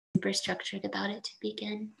super structured about it to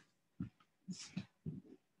begin.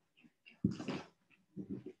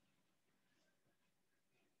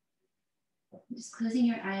 Just closing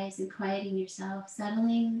your eyes and quieting yourself,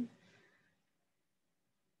 settling.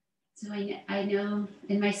 So I know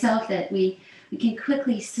in myself that we can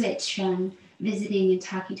quickly switch from visiting and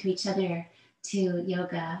talking to each other to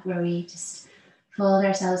yoga, where we just fold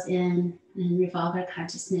ourselves in and revolve our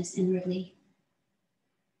consciousness inwardly.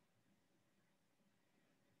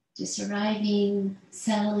 Just arriving,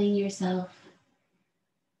 settling yourself,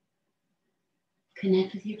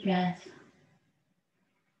 connect with your breath.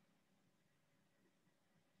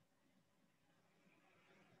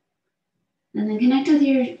 And then connect with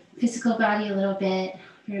your physical body a little bit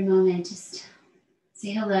for a moment. Just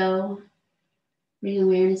say hello, bring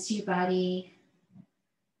awareness to your body.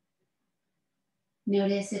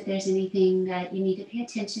 Notice if there's anything that you need to pay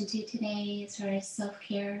attention to today as far as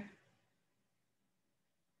self-care.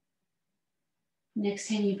 Next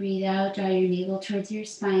time you breathe out, draw your navel towards your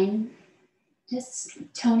spine. Just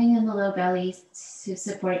toning in the low belly to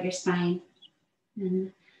support your spine.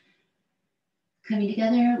 And coming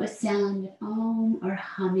together with sound, with om or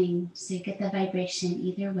humming, so you get the vibration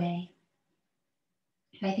either way.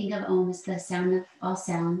 If I think of om as the sound of all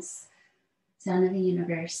sounds, sound of the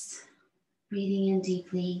universe, breathing in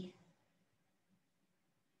deeply.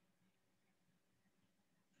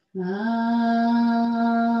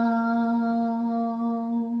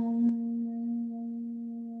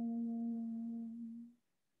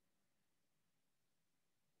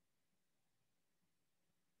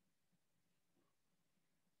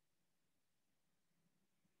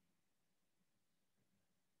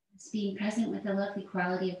 Just being present with the lovely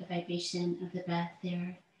quality of the vibration of the breath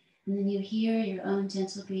there. And then you hear your own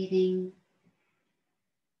gentle breathing.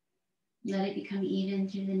 Let it become even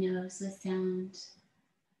through the nose with sound.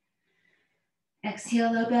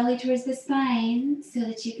 Exhale, low belly towards the spine so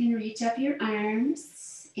that you can reach up your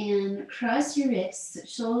arms and cross your wrists,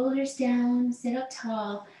 shoulders down, sit up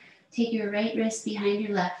tall. Take your right wrist behind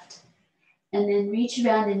your left and then reach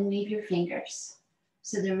around and weave your fingers.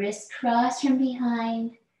 So the wrists cross from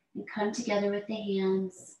behind and come together with the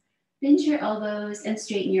hands. Bend your elbows and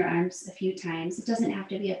straighten your arms a few times. It doesn't have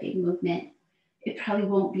to be a big movement. It probably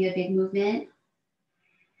won't be a big movement.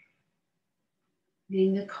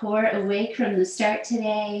 Getting the core awake from the start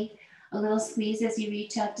today. A little squeeze as you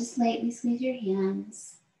reach up, just lightly squeeze your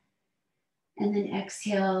hands. And then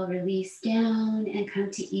exhale, release down and come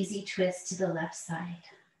to easy twist to the left side.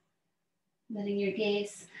 Letting your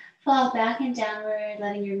gaze fall back and downward,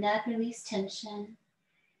 letting your neck release tension.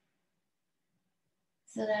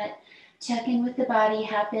 So that check-in with the body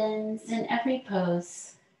happens in every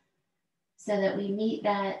pose so that we meet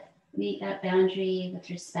that boundary with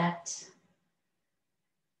respect.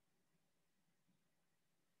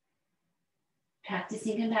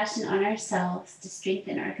 Practicing compassion on ourselves to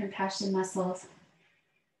strengthen our compassion muscles.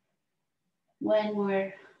 One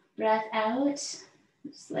more breath out.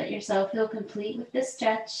 Just let yourself feel complete with the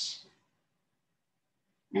stretch.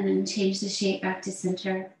 And then change the shape back to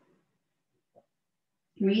center.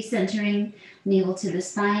 Recentering, navel to the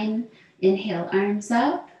spine. Inhale, arms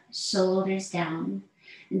up, shoulders down.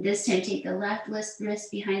 And this time take the left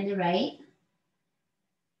wrist behind the right.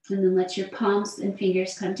 And then let your palms and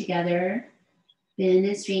fingers come together. Bend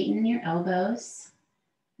and straighten your elbows.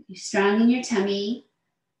 You're strong in your tummy.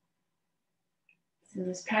 So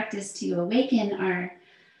let's practice to awaken our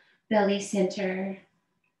belly center.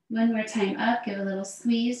 One more time up, give a little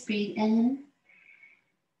squeeze, breathe in.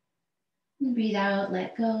 And breathe out,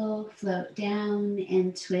 let go, float down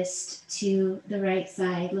and twist to the right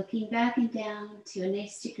side, looking back and down to a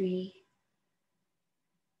nice degree.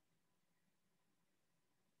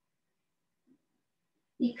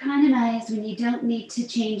 Economize when you don't need to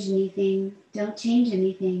change anything. Don't change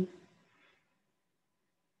anything.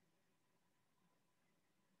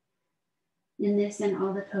 In this and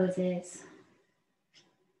all the poses.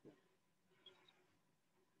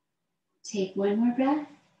 Take one more breath.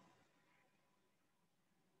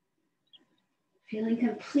 Feeling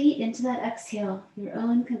complete into that exhale, your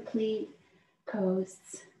own complete pose.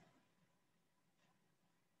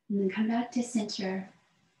 And then come back to center.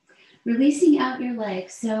 Releasing out your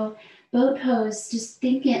legs. So boat pose, just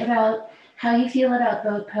thinking about how you feel about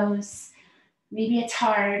boat pose. Maybe it's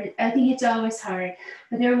hard. I think it's always hard,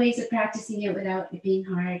 but there are ways of practicing it without it being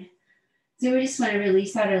hard. So we just want to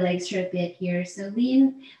release out our legs for a bit here. So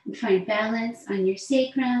lean and find balance on your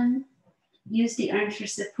sacrum. Use the arms for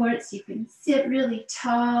support so you can sit really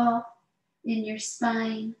tall in your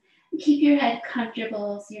spine. And keep your head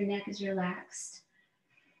comfortable so your neck is relaxed.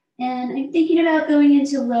 And I'm thinking about going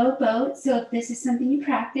into low boat. So if this is something you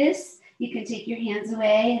practice, you can take your hands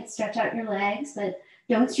away and stretch out your legs, but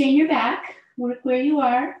don't strain your back. Work where you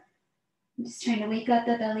are. I'm just trying to wake up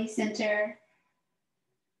the belly center.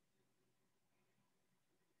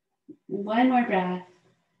 One more breath.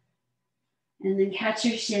 And then catch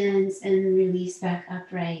your shins and release back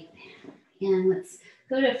upright. And let's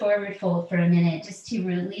go to forward fold for a minute, just to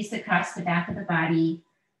release across the back of the body.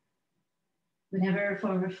 Whatever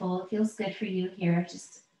forward fold feels good for you here,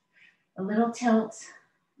 just a little tilt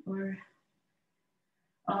or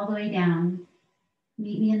all the way down.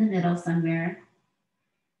 Meet me in the middle somewhere.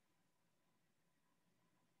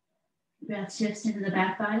 Breath shifts into the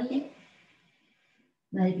back body.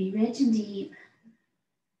 Let it be rich and deep.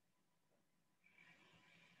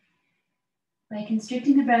 By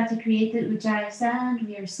constricting the breath to create the ujjayi sound,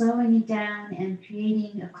 we are slowing it down and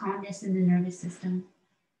creating a calmness in the nervous system.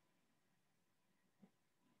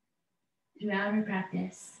 Throughout our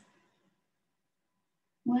practice.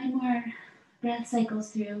 One more breath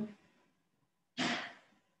cycles through.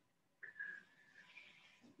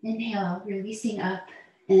 Inhale, releasing up,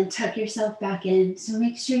 and tuck yourself back in. So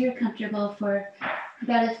make sure you're comfortable for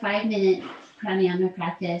about a 5-minute pranayama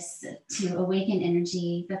practice to awaken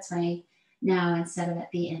energy. That's why now instead of at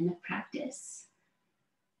the end of practice.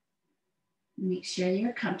 Make sure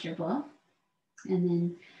you're comfortable, and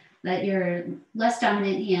then let your less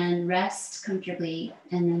dominant hand rest comfortably,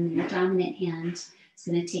 and then your dominant hand is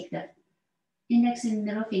going to take the index and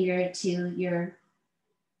middle finger to your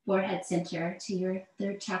forehead center, to your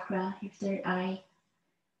third chakra, your third eye.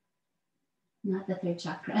 Not the third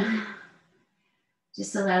chakra.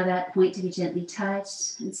 Just allow that point to be gently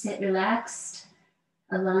touched and sit relaxed,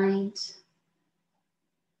 aligned.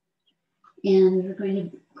 And we're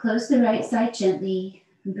going to close the right side gently.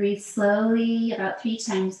 And breathe slowly, about 3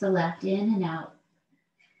 times the left, in and out.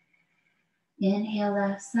 Inhale,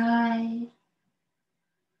 left side.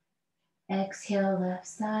 Exhale, left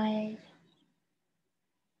side.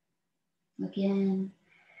 Again.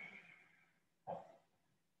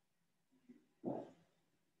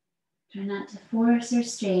 Try not to force or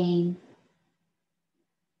strain.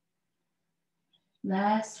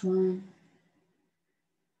 Last one.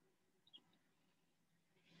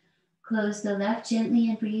 Close the left gently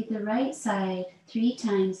and breathe the right side 3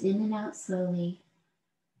 times in and out slowly.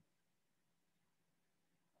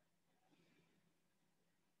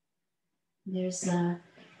 There's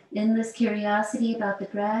endless curiosity about the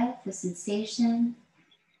breath, the sensation,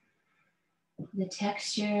 the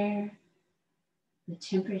texture, the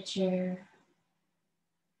temperature.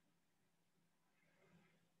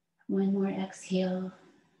 One more exhale.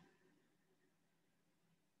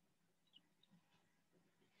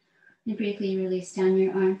 And briefly release down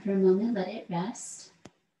your arm for a moment, let it rest.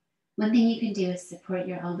 One thing you can do is support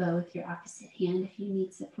your elbow with your opposite hand if you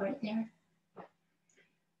need support there.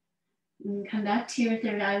 And come back to your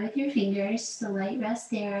third eye with your fingers, just a light rest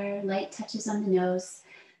there, light touches on the nose.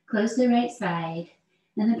 Close the right side.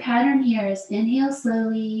 And the pattern here is inhale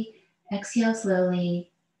slowly, exhale slowly,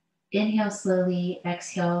 inhale slowly,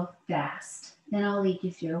 exhale fast. Then I'll lead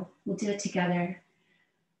you through. We'll do it together.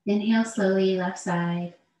 Inhale slowly, left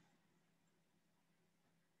side.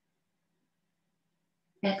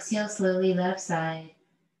 Exhale slowly, left side.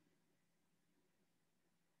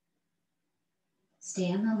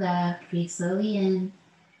 Stay on the left, breathe slowly in.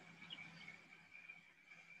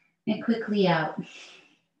 And quickly out.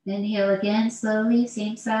 Inhale again, slowly,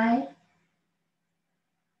 same side.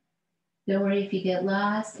 Don't worry if you get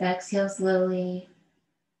lost. Exhale slowly.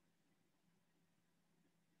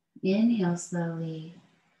 Inhale slowly.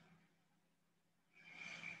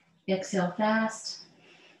 Exhale fast.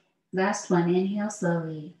 Last one, inhale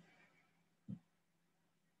slowly.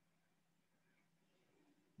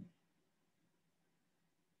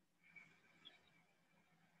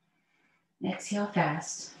 Exhale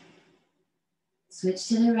fast. Switch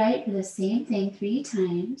to the right for the same thing 3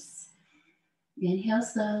 times. Inhale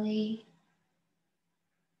slowly.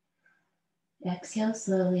 Exhale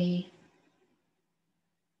slowly.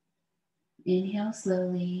 Inhale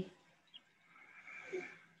slowly.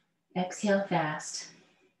 Exhale fast.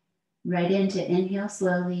 Right into inhale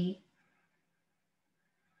slowly.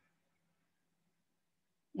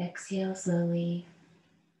 Exhale slowly.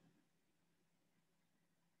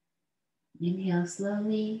 Inhale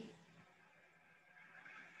slowly.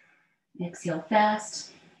 Exhale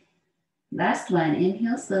fast. Last one,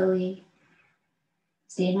 inhale slowly.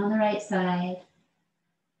 Staying on the right side.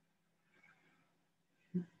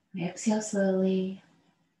 Exhale slowly.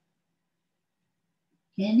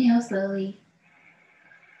 Inhale slowly.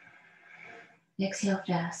 Exhale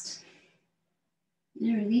fast.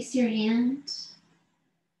 And release your hand.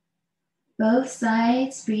 Both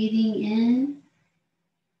sides, breathing in,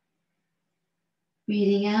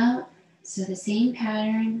 breathing out. So the same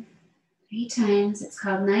pattern 3 times. It's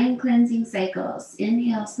called 9 cleansing cycles.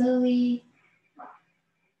 Inhale slowly.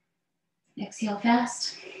 Exhale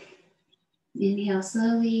fast. Inhale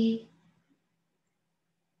slowly.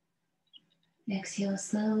 Exhale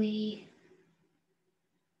slowly.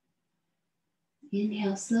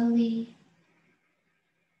 Inhale slowly.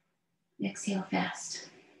 Exhale fast.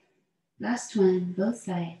 Last one, both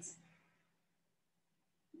sides.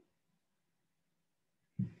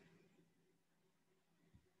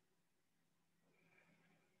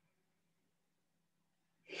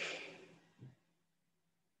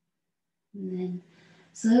 And then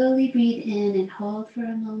slowly breathe in and hold for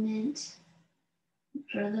a moment,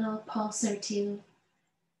 for a little pulse or two.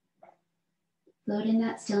 Float in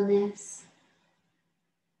that stillness.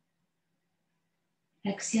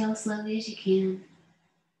 Exhale slowly as you can.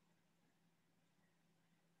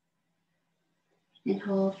 And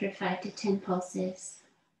hold for 5 to 10 pulses.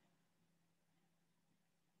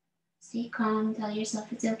 Stay calm, tell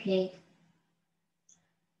yourself it's okay.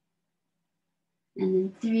 And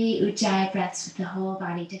then 3 Ujjayi breaths with the whole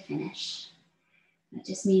body to finish. That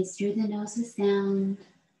just means through the nose with sound.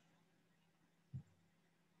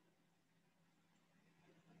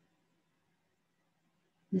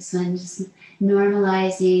 This one just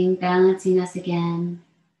normalizing, balancing us again.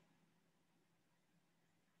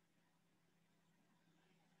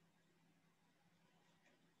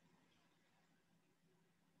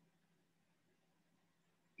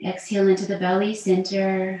 Exhale into the belly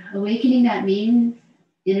center, awakening that main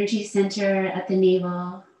energy center at the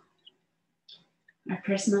navel, our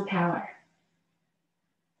personal power.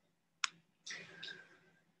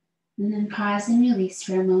 And then pause and release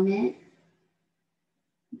for a moment.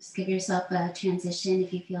 Just give yourself a transition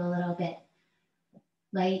if you feel a little bit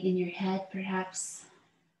light in your head, perhaps.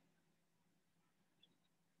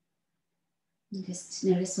 And just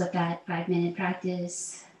notice what that 5-minute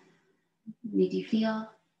practice made you feel.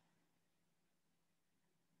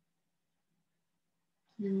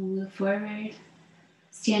 And we'll move forward.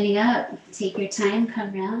 Standing up, take your time,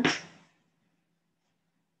 come round.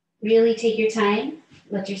 Really take your time.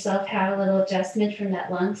 Let yourself have a little adjustment from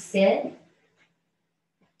that long sit.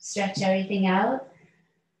 Stretch everything out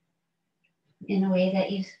in a way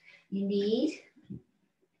that you need.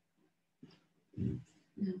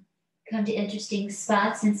 Come to interesting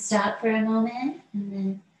spots and stop for a moment. And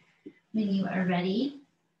then when you are ready,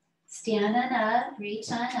 stand on up,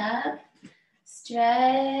 reach on up,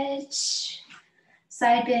 stretch,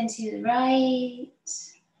 side bend to the right,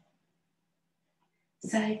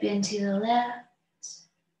 side bend to the left,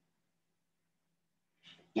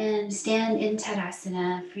 and stand in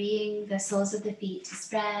Tadasana, freeing the soles of the feet to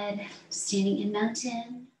spread, standing in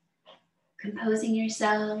mountain, composing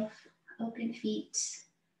yourself, open feet,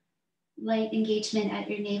 light engagement at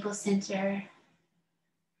your navel center,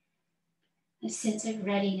 a sense of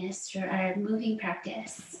readiness for our moving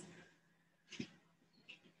practice.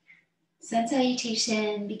 Sun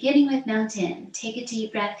salutation, beginning with mountain. Take a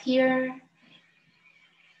deep breath here.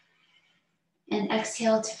 And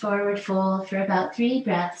exhale to forward fold for about 3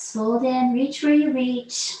 breaths. Fold in, reach where you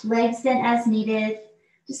reach, legs bent as needed.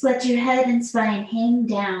 Just let your head and spine hang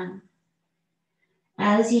down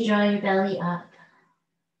as you draw your belly up.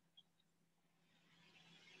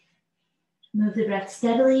 Move the breath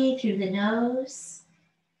steadily through the nose.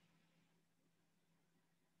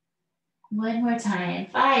 One more time,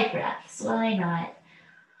 5 breaths, why not?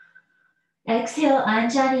 Exhale,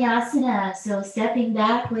 Anjaneyasana, so stepping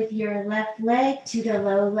back with your left leg to the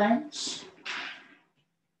low lunge.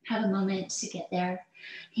 Have a moment to get there.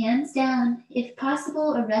 Hands down, if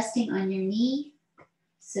possible, or resting on your knee.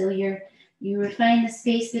 So you refine the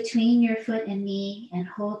space between your foot and knee and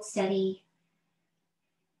hold steady.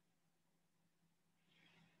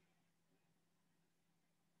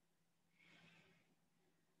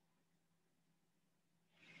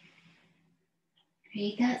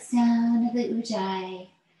 Create that sound of the Ujjayi.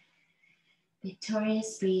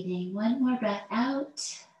 Victorious breathing. One more breath out.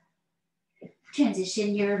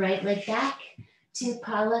 Transition your right leg back to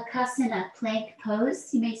Palakasana, plank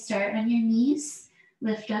pose. You may start on your knees.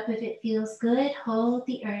 Lift up if it feels good. Hold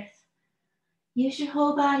the earth. Use your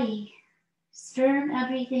whole body. Firm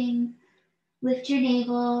everything. Lift your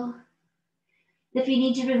navel. If you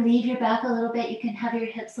need to relieve your back a little bit, you can have your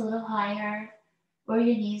hips a little higher or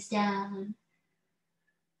your knees down.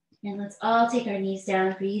 And let's all take our knees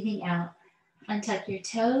down, breathing out. Untuck your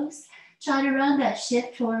toes. Chaturanga,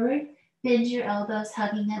 shift forward. Bend your elbows,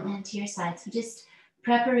 hugging them into your sides. So just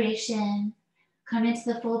preparation, Come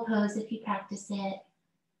into the full pose if you practice it.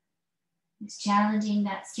 It's challenging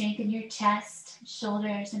that strength in your chest,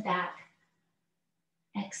 shoulders, and back.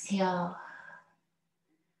 Exhale.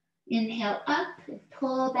 Inhale up,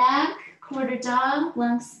 pull back, quarter dog,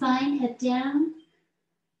 long spine, head down.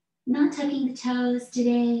 Not tucking the toes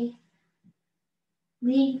today.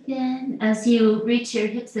 Lengthen as you reach your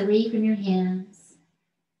hips away from your hands.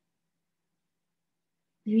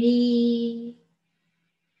 3.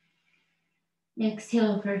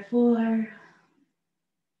 Exhale for 4.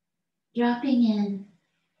 Dropping in.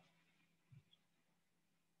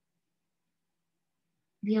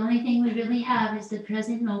 The only thing we really have is the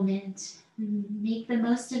present moment. Make the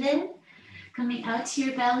most of it. Coming out to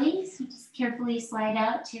your belly, so just carefully slide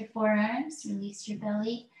out to your forearms. Release your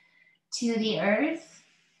belly to the earth.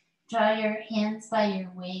 Draw your hands by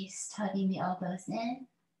your waist, hugging the elbows in.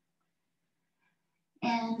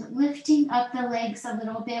 And lifting up the legs a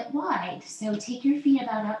little bit wide. So take your feet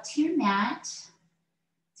about up to your mat.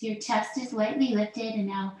 So your chest is lightly lifted, and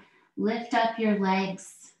now lift up your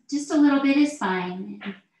legs. Just a little bit is fine.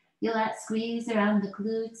 Feel that squeeze around the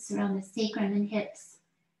glutes, around the sacrum and hips.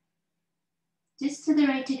 Just to the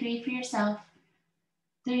right degree for yourself.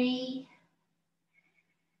 3.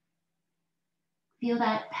 Feel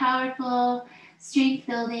that powerful strength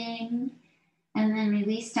building, and then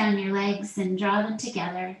release down your legs and draw them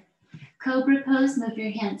together. Cobra pose, move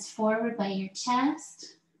your hands forward by your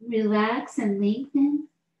chest. Relax and lengthen.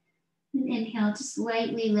 And inhale, just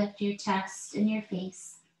lightly lift your chest and your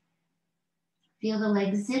face. Feel the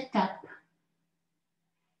legs zipped up.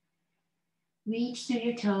 Reach through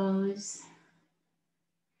your toes.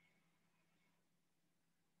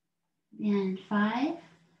 And 5.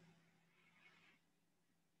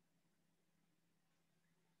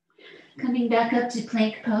 Coming back up to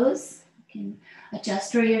plank pose. You can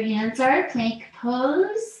adjust where your hands are. Plank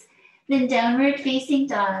pose. Then downward facing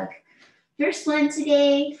dog. First one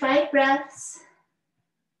today, 5 breaths.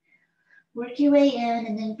 Work your way in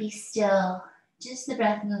and then be still. Just the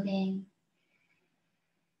breath moving.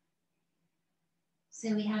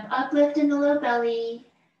 So we have uplift in the low belly.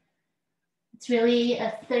 It's really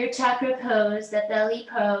a third chakra pose, the belly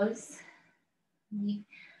pose. We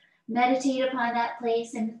meditate upon that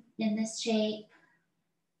place in this shape.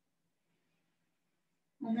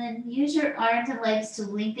 And then use your arms and legs to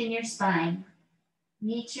lengthen your spine.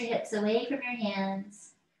 Reach your hips away from your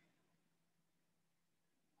hands.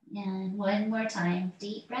 And one more time,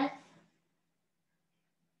 deep breath.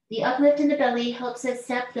 The uplift in the belly helps us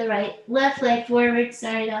step the left leg forward,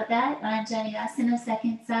 sorry about that, on Pranayama,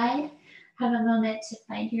 second side. Have a moment to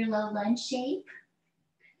find your low lunge shape.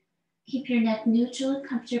 Keep your neck neutral and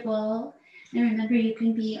comfortable. And remember, you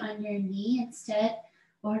can be on your knee instead,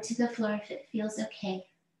 or to the floor if it feels okay.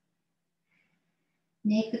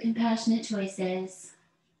 Make the compassionate choices.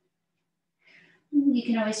 You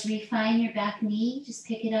can always refine your back knee. Just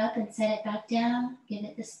pick it up and set it back down. Give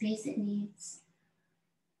it the space it needs.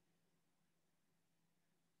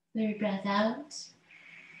 Third breath out.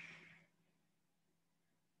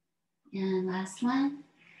 And last one.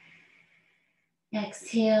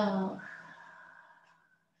 Exhale.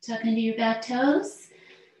 Tuck into your back toes.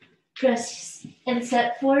 Press and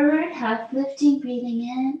step forward, half lifting, breathing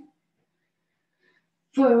in.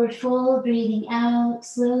 Forward fold, breathing out.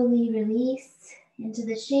 Slowly release into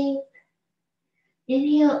the shape.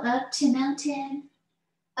 Inhale up to mountain,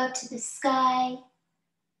 up to the sky.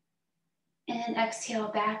 And exhale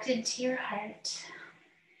back into your heart.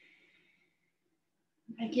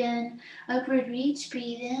 Again, upward reach,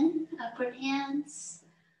 breathe in, upward hands.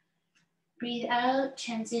 Breathe out,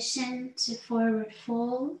 transition to forward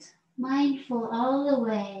fold. Mindful all the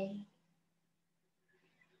way.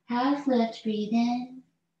 Half lift, breathe in.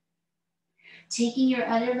 Taking your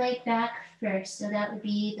other leg back first. So that would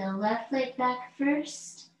be the left leg back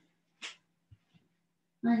first.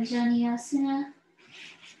 Anjaneyasana.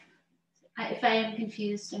 If I am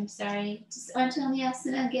confused, I'm sorry. Just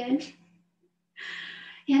Anjaneyasana again.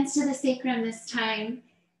 Hands to the sacrum this time.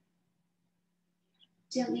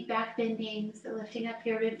 Gently back bending, so lifting up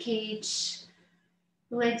your rib cage.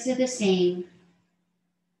 The legs are the same.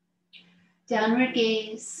 Downward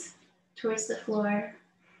gaze towards the floor.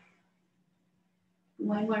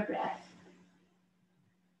 One more breath.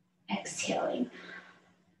 Exhaling.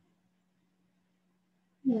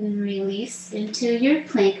 And release into your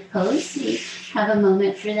plank pose. We have a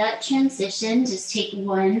moment for that transition. Just take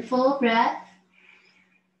one full breath.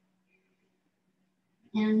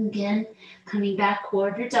 And again, coming back,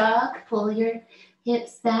 quarter dog. Pull your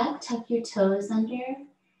hips back, tuck your toes under.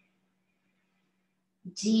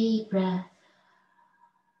 Deep breath.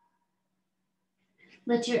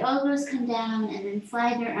 Let your elbows come down and then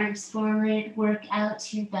slide your arms forward. Work out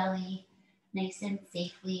to your belly nice and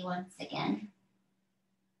safely once again.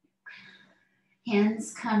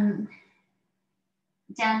 Hands come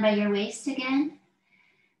down by your waist again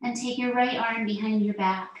and take your right arm behind your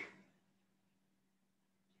back.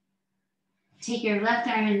 Take your left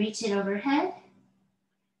arm and reach it overhead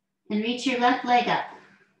and reach your left leg up.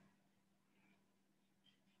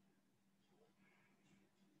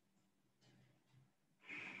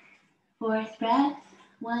 Fourth breath,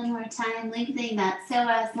 one more time, lengthening that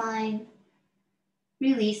psoas line.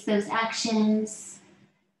 Release those actions.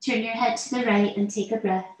 Turn your head to the right and take a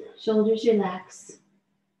breath. Shoulders relax.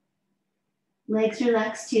 Legs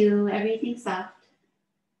relax too, everything soft.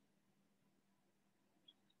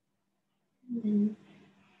 And then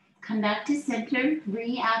come back to center,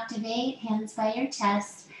 reactivate, hands by your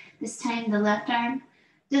chest. This time the left arm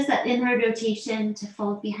does that inward rotation to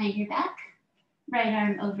fold behind your back. Right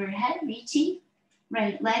arm overhead, reaching.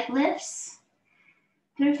 Right leg lifts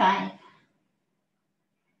through 5.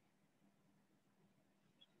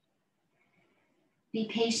 Be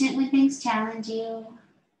patient when things challenge you.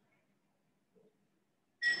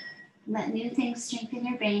 Let new things strengthen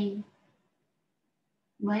your brain.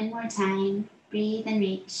 One more time, breathe and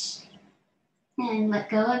reach. And let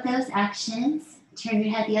go of those actions. Turn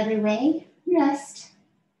your head the other way, rest.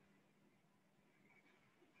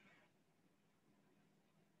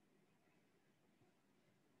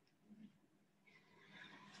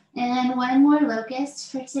 And one more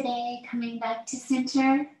locust for today, coming back to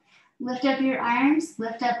center. Lift up your arms,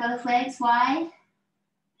 lift up both legs wide.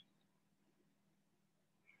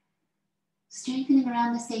 Strengthening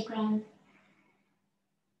around the sacrum.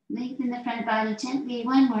 Lengthen the front body gently,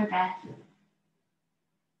 one more breath.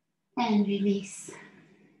 And release.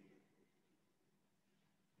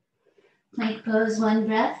 Plank pose, one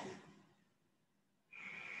breath.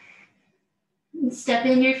 And step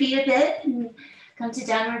in your feet a bit and come to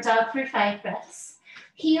downward dog for 5 breaths.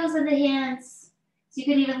 Heels of the hands. So you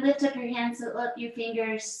can even lift up your hands, up your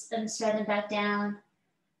fingers and spread them back down.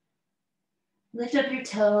 Lift up your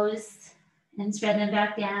toes and spread them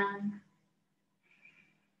back down.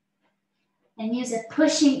 And use a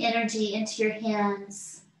pushing energy into your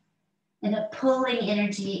hands and a pulling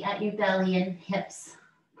energy at your belly and hips.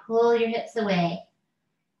 Pull your hips away.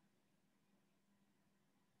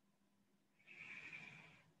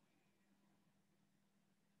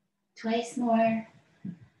 Twice more.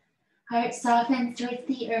 Heart softens towards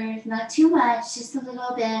the earth, not too much, just a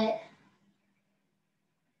little bit.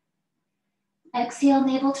 Exhale,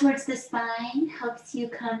 navel towards the spine, helps you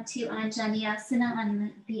come to Anjaneyasana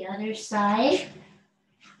on the other side.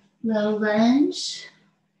 Low lunge,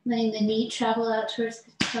 letting the knee travel out towards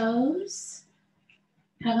the toes.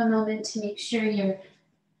 Have a moment to make sure you're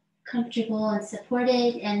comfortable and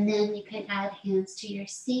supported, and then you can add hands to your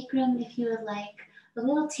sacrum if you would like. A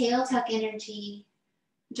little tail tuck energy.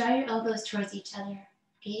 Draw your elbows towards each other.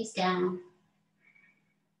 Gaze down.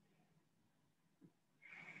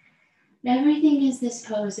 Everything is this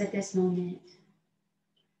pose at this moment.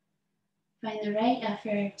 Find the right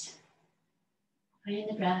effort. Find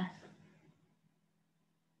the breath.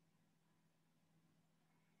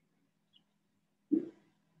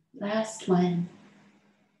 Last one.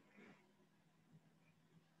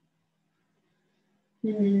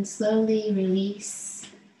 And then slowly release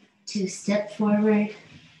to step forward.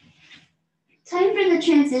 Time for the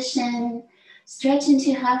transition. Stretch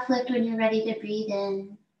into half lift when you're ready to breathe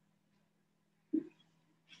in.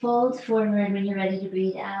 Fold forward when you're ready to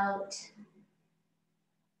breathe out.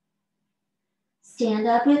 Stand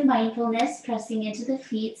up with mindfulness, pressing into the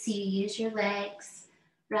feet so you use your legs.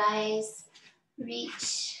 Rise,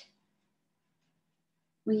 reach.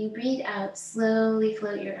 When you breathe out, slowly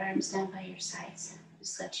float your arms down by your sides.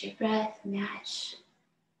 Just let your breath match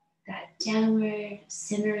that downward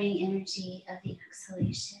simmering energy of the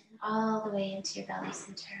exhalation all the way into your belly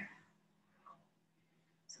center.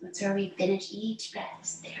 So that's where we finish each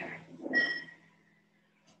breath there.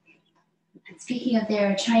 And speaking of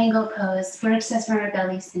there, triangle pose works us from our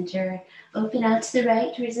belly center. Open out to the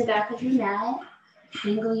right towards the back of your mat.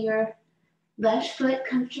 Angle your left foot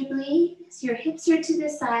comfortably so your hips are to the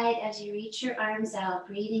side as you reach your arms out,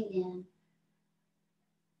 breathing in.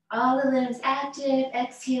 All the limbs active.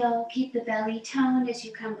 Exhale, keep the belly toned as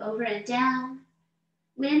you come over and down.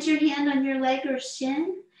 Land your hand on your leg or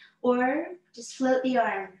shin, or just float the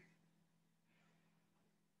arm.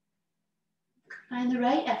 Find the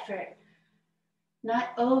right effort, not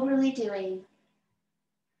overly doing,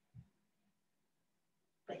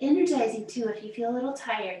 but energizing too. If you feel a little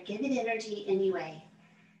tired, give it energy anyway.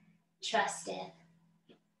 Trust it.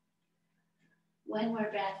 One more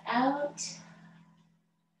breath out.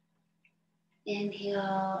 Inhale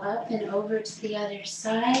up and over to the other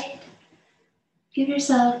side. Give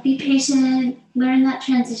yourself, be patient, learn that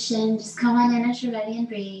transition. Just come on in as you're ready and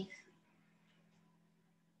breathe.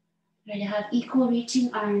 Try to have equal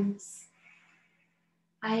reaching arms.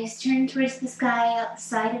 Eyes turned towards the sky out the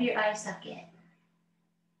side of your eye socket.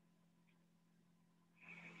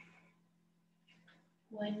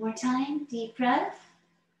 One more time, deep breath.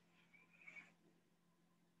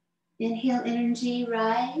 Inhale, energy,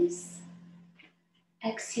 rise.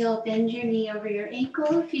 Exhale, bend your knee over your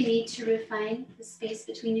ankle. If you need to refine the space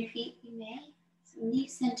between your feet, you may. So knee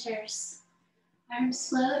centers. Arms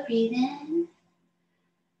float, breathe in.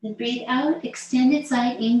 Then breathe out, extended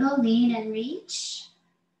side angle, lean and reach.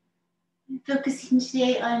 I'm focusing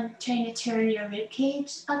today on trying to turn your rib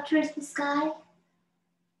cage up towards the sky.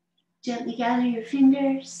 Gently gather your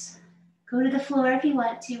fingers. Go to the floor if you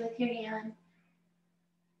want to with your hand.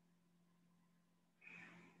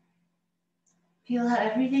 Feel how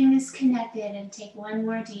everything is connected and take one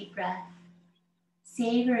more deep breath.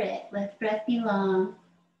 Savor it, let breath be long.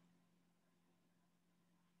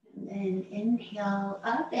 And then inhale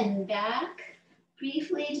up and back.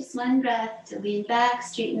 Briefly, just one breath to lean back,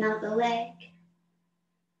 straighten out the leg.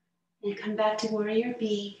 And come back to warrior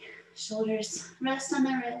B. Shoulders rest on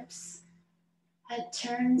the ribs. Head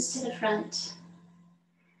turns to the front.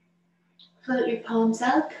 Float your palms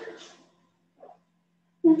up.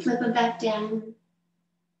 And flip them back down.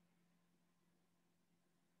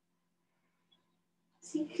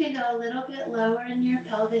 So you can go a little bit lower in your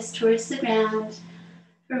pelvis towards the ground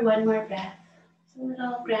for one more breath. So a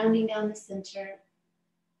little grounding down the center.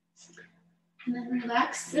 And then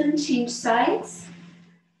relax and change sides.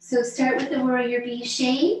 So start with the warrior B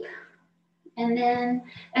shape. And then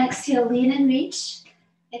exhale, lean and reach.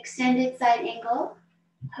 Extended side angle.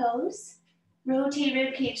 Pose. Rotate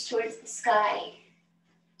rib cage towards the sky.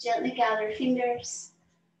 Gently gather fingers.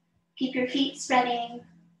 Keep your feet spreading.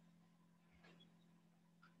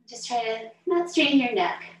 Just try to not strain your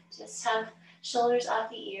neck. Just have shoulders off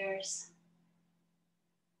the ears.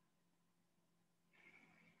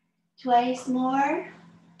 Twice more.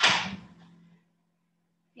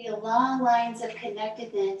 Feel long lines of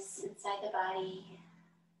connectedness inside the body.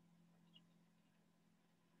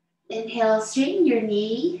 Inhale, straighten your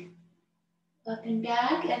knee. Up and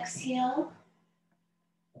back, exhale.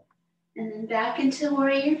 And then back into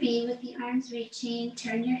warrior B with the arms reaching.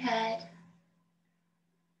 Turn your head.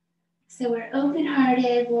 So we're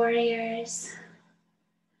open-hearted warriors,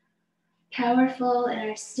 powerful in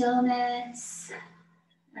our stillness,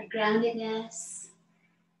 our groundedness,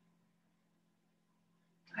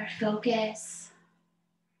 our focus.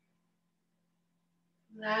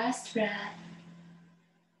 Last breath.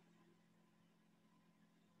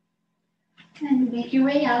 And make your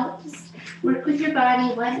way out. Just work with your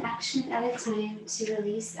body one action at a time to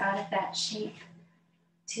release out of that shape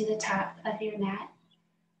to the top of your mat.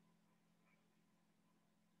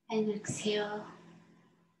 And exhale.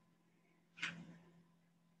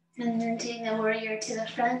 And then taking the warrior to the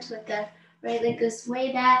front with the right leg goes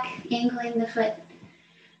way back, angling the foot.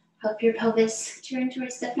 Help your pelvis turn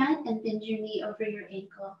towards the front and bend your knee over your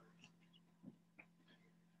ankle.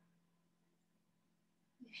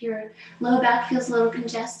 If your low back feels a little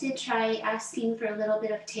congested, try asking for a little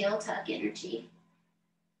bit of tail tuck energy.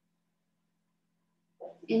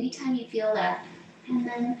 Anytime you feel that. And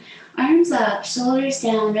then arms up, shoulders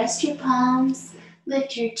down, rest your palms,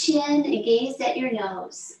 lift your chin and gaze at your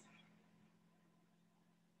nose.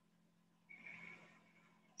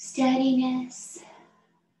 Steadiness,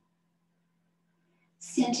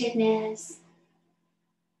 centeredness,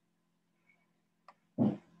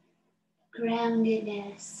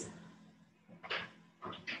 groundedness.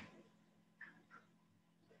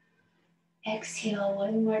 Exhale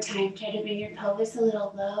one more time. Try to bring your pelvis a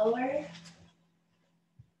little lower.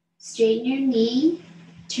 Straighten your knee.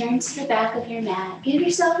 Turn to the back of your mat. Give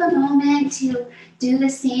yourself a moment to do the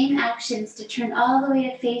same actions to turn all the way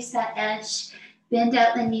to face that edge. Bend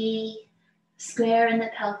out the knee. Square in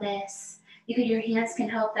the pelvis. Your hands can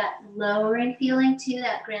help that lowering feeling too,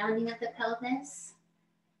 that grounding of the pelvis.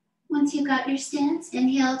 Once you've got your stance,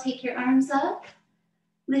 inhale, take your arms up.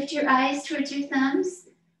 Lift your eyes towards your thumbs.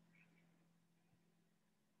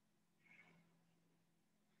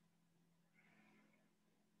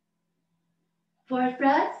 Fourth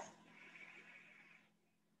breath.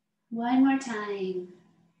 One more time.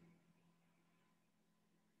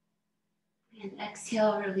 And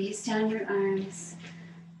exhale, release down your arms.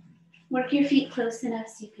 Work your feet close enough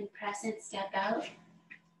so you can press and step out.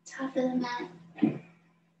 Top of the mat.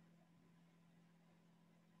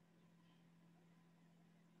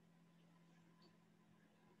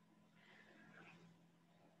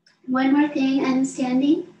 One more thing, I'm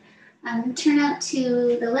standing. Turn out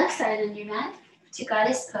to the left side on your mat, to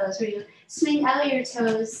goddess pose, where you swing out your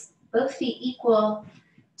toes, both feet equal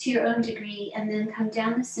to your own degree, and then come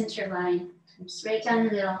down the center line, just right down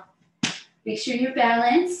the middle. Make sure you're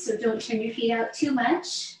balanced, so don't turn your feet out too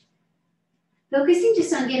much. Focusing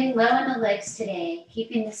just on getting low on the legs today,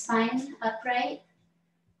 keeping the spine upright,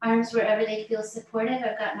 arms wherever they feel supportive.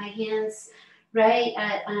 I've got my hands right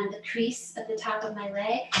at the crease at the top of my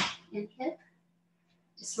leg and hip,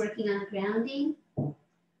 just working on grounding.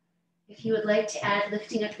 If you would like to add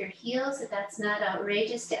lifting up your heels, if that's not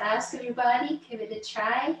outrageous to ask of your body, give it a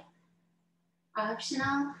try.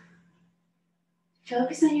 Optional.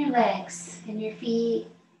 Focus on your legs and your feet.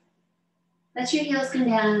 Let your heels come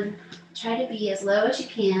down. Try to be as low as you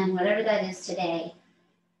can, whatever that is today.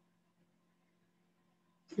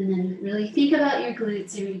 And then really think about your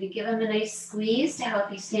glutes. You're going to give them a nice squeeze to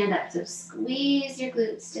help you stand up. So squeeze your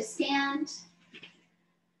glutes to stand.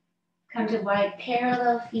 Come to wide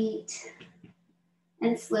parallel feet.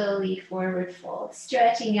 And slowly forward fold.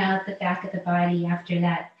 Stretching out the back of the body after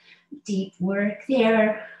that deep work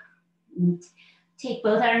there. And take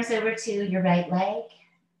both arms over to your right leg.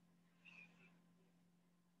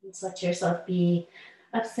 Just let yourself be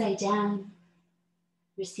upside down.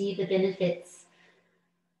 Receive the benefits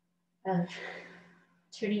of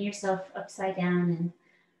turning yourself upside down and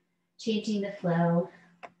changing the flow.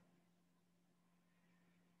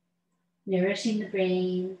 Nourishing the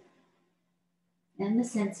brain and the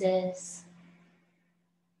senses.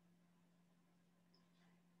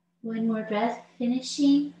 One more breath,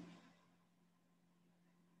 finishing.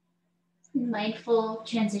 Mindful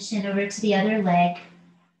transition over to the other leg.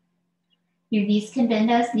 Your knees can bend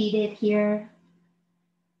as needed here.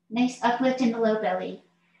 Nice uplift in the low belly.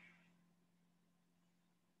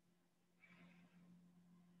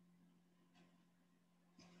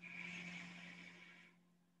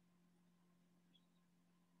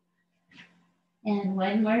 And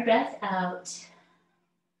one more breath out.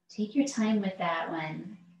 Take your time with that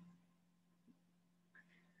one.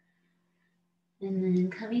 And then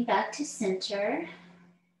coming back to center.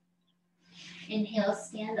 Inhale,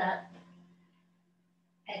 stand up.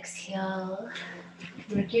 Exhale,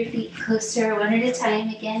 work your feet closer one at a time.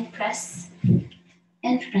 Again, press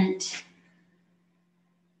and front.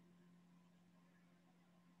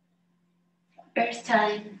 Earth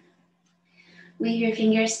time. With your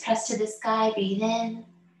fingers pressed to the sky, breathe in.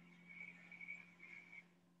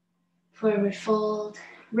 Forward fold.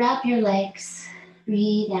 Wrap your legs.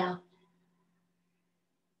 Breathe out.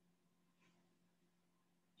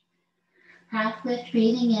 Half lift,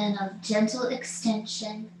 breathing in, a gentle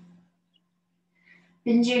extension.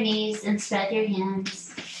 Bend your knees and spread your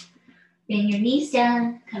hands. Bring your knees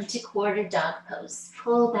down, come to quarter dog pose.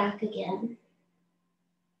 Pull back again.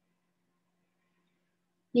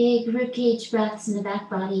 Big ribcage breaths in the back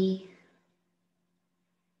body.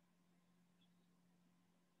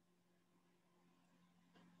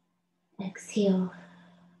 Exhale.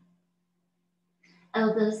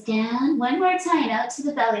 Elbows down. One more time, out to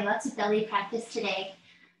the belly. Lots of belly practice today.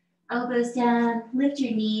 Elbows down, lift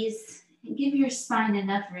your knees, and give your spine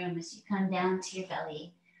enough room as you come down to your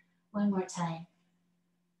belly. One more time.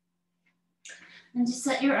 And just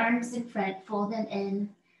set your arms in front, fold them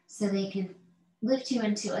in so they can lift you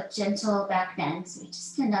into a gentle back bend. So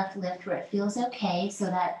just enough lift where it feels okay, so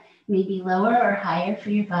that may be lower or higher for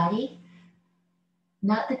your body.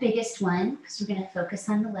 Not the biggest one, because we're going to focus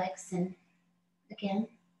on the legs. And again,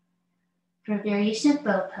 for a variation of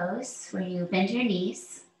bow pose, where you bend your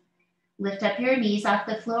knees, lift up your knees off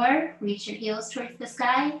the floor, reach your heels towards the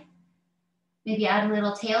sky, maybe add a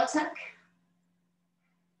little tail tuck.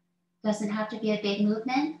 Doesn't have to be a big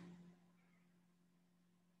movement.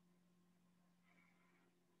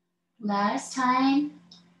 Last time,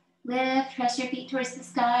 lift, press your feet towards the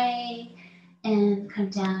sky, and come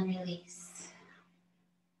down, release.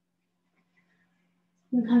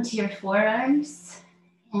 And come to your forearms,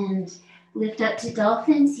 and lift up to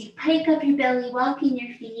dolphins. You pike up your belly, walking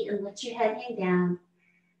your feet, and let your head hang down.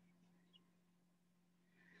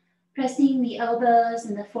 Pressing the elbows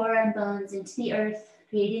and the forearm bones into the earth,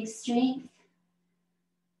 creating strength.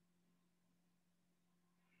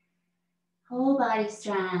 Whole body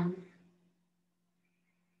strong.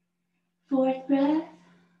 Fourth breath.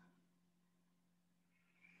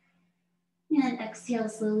 And exhale,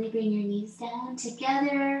 slowly bring your knees down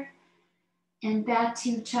together and back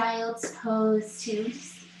to child's pose to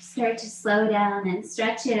start to slow down and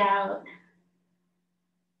stretch it out.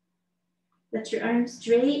 Let your arms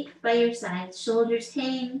drape by your sides, shoulders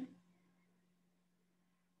hang.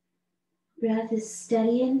 Breath is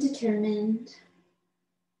steady and determined.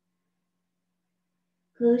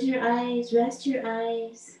 Close your eyes, rest your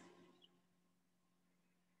eyes.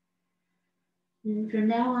 And from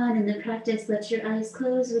now on in the practice, let your eyes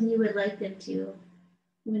close when you would like them to,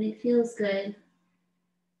 when it feels good.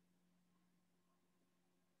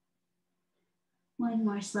 One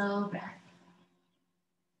more slow breath.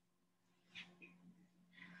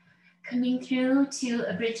 Coming through to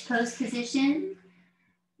a bridge pose position.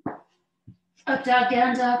 Up dog,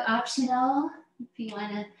 down dog, optional. If you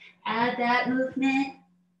want to add that movement,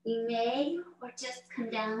 you may, or just come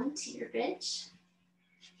down to your bridge.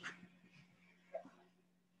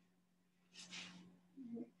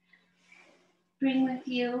 Bring with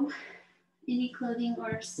you any clothing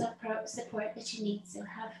or support that you need. So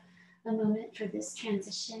have a moment for this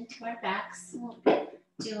transition to our backs. We'll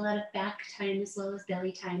do a lot of back time as well as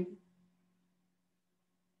belly time.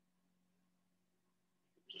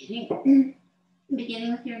 Beginning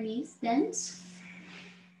with your knees bent.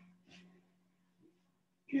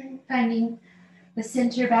 Finding the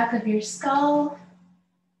center back of your skull.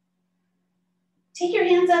 Take your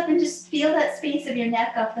hands up and just feel that space of your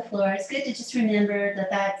neck off the floor. It's good to just remember that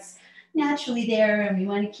that's naturally there and we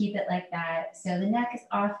want to keep it like that. So the neck is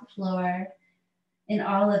off the floor in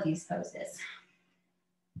all of these poses.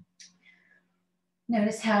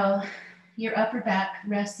 Notice how your upper back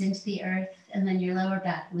rests into the earth and then your lower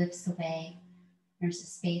back lifts away. There's a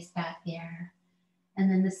space back there. And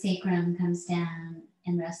then the sacrum comes down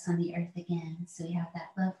and rests on the earth again. So we have that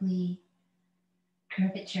lovely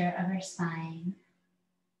curvature of our spine.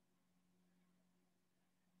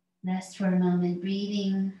 Rest for a moment,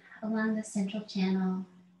 breathing along the central channel.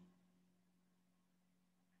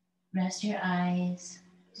 Rest your eyes.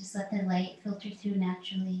 Just let the light filter through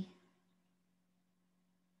naturally.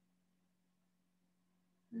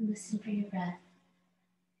 And listen for your breath.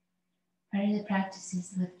 Part of the practice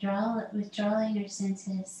is withdrawing our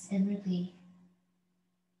senses inwardly.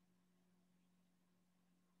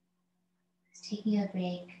 Just taking a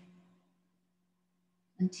break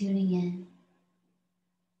and tuning in.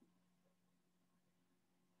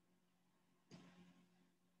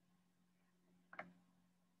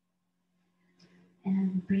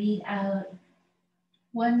 And breathe out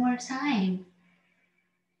one more time.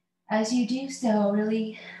 As you do so,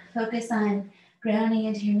 really focus on grounding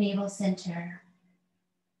into your navel center.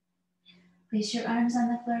 Place your arms on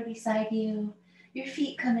the floor beside you. Your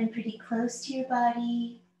feet come in pretty close to your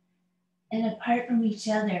body and apart from each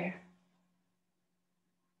other.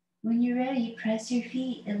 When you're ready, press your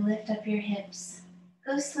feet and lift up your hips.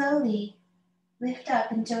 Go slowly. Lift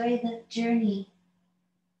up. Enjoy the journey.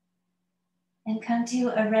 And come to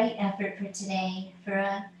a right effort for today,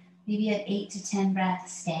 for maybe an 8 to 10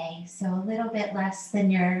 breaths day. So a little bit less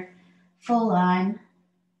than your full on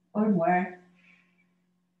or more.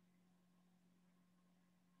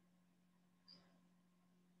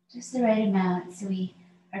 Just the right amount. So we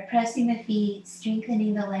are pressing the feet,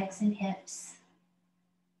 strengthening the legs and hips,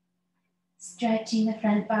 stretching the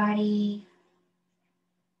front body,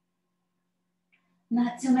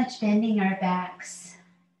 not so much bending our backs,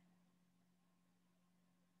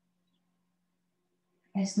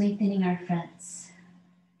 as lengthening our fronts.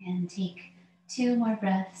 And take 2 more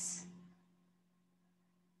breaths,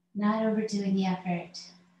 not overdoing the effort.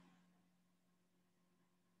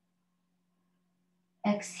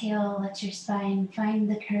 Exhale, let your spine find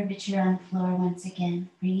the curvature on the floor once again.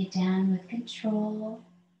 Bring it down with control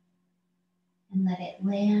and let it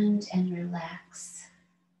land and relax.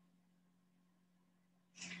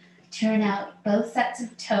 Turn out both sets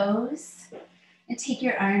of toes and take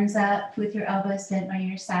your arms up with your elbows bent by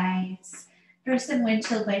your sides. For some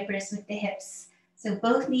windshield wipers with the hips. So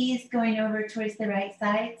both knees going over towards the right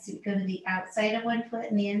side. So we go to the outside of one foot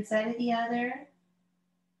and the inside of the other.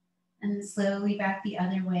 And then slowly back the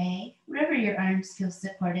other way. Wherever your arms feel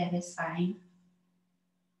supported is fine.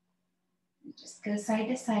 Just go side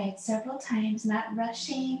to side several times, not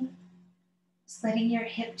rushing. Just letting your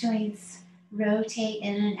hip joints rotate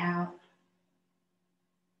in and out.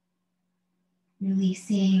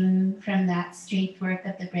 Releasing from that strength work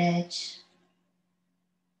of the bridge.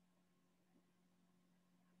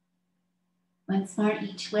 Once more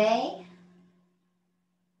each way.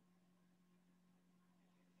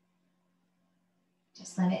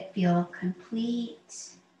 Just let it feel complete.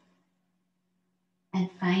 And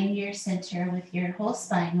find your center with your whole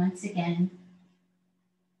spine once again.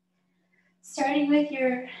 Starting with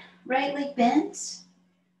your right leg bent.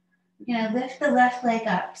 You're going to lift the left leg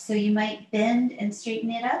up. So you might bend and straighten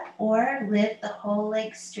it up or lift the whole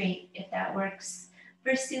leg straight if that works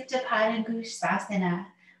for Supta Padangusthasana.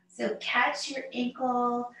 So catch your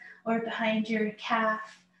ankle or behind your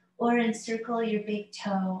calf or encircle your big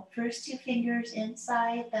toe. First 2 fingers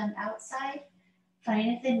inside, thumb outside.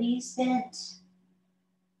 Find if the knee's bent.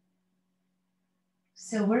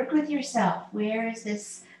 So work with yourself. Where is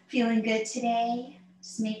this feeling good today?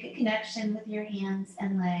 Just make a connection with your hands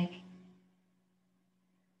and leg.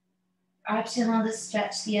 Optional to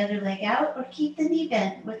stretch the other leg out or keep the knee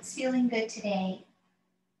bent. What's feeling good today?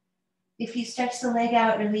 If you stretch the leg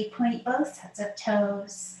out, really point both sets of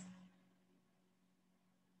toes.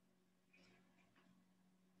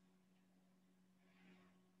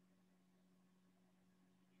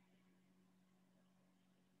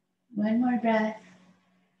 One more breath.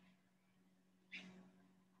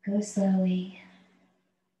 Go slowly.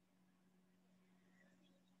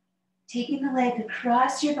 Taking the leg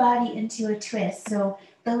across your body into a twist. So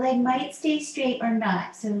the leg might stay straight or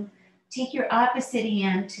not. So take your opposite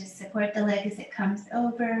hand to support the leg as it comes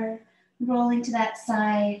over, rolling to that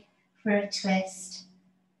side for a twist.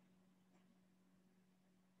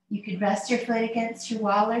 You could rest your foot against your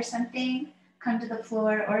wall or something, come to the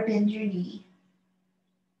floor or bend your knee.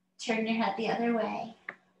 Turn your head the other way.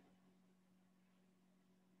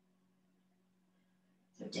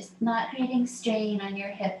 So just not creating strain on your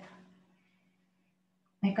hip.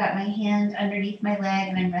 I've got my hand underneath my leg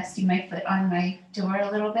and I'm resting my foot on my door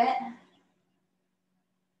a little bit.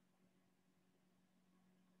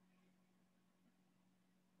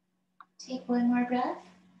 Take one more breath.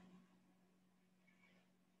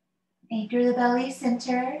 Anchor the belly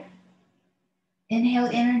center. Inhale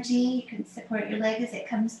energy. You can support your leg as it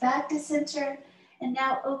comes back to center. And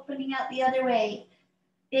now opening out the other way.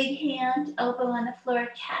 Big hand, elbow on the floor,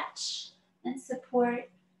 catch and support.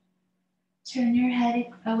 Turn your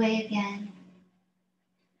head away again.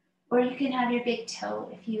 Or you can have your big toe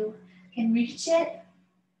if you can reach it.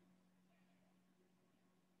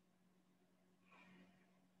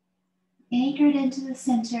 Anchored into the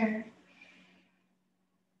center.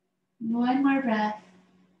 One more breath.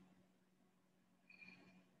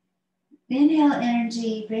 Inhale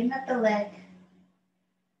energy, bring up the leg.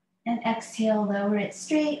 And exhale, lower it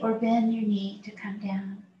straight or bend your knee to come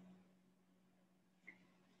down.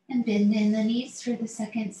 And bend in the knees for the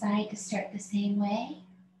second side to start the same way.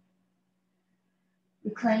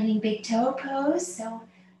 Reclining big toe pose, so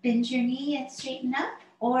bend your knee and straighten up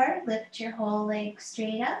or lift your whole leg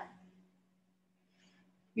straight up.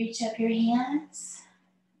 Reach up your hands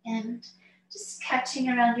and just catching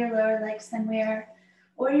around your lower leg somewhere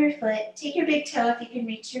or your foot. Take your big toe if you can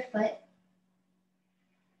reach your foot.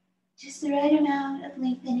 Just the right amount of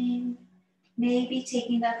lengthening, maybe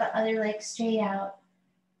taking that other leg straight out.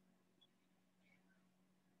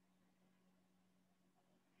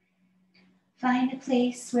 Find a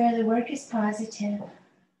place where the work is positive,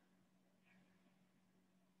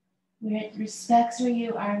 where it respects where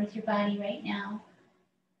you are with your body right now.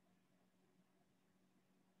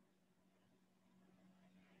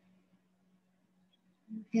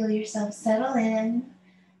 Feel yourself settle in.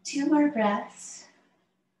 2 more breaths.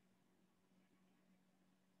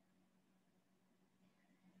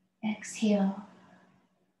 Exhale.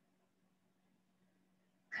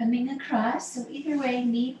 Coming across, so either way,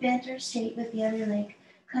 knee bent or straight with the other leg.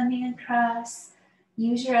 Coming across,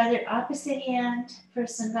 use your other opposite hand for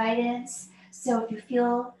some guidance. So if you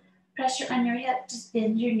feel pressure on your hip, just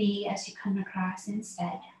bend your knee as you come across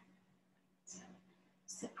instead. So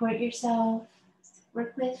support yourself,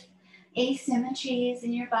 work with asymmetries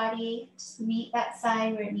in your body. Just meet that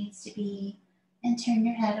side where it needs to be and turn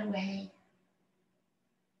your head away.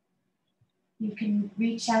 You can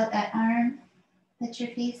reach out that arm that you're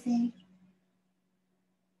facing.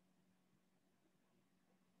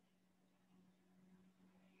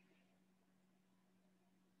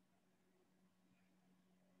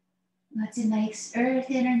 Lots of nice earth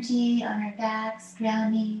energy on our backs,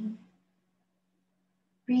 grounding.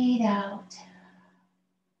 Breathe out.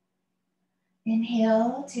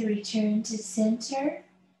 Inhale to return to center.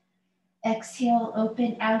 Exhale,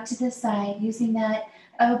 open out to the side, using that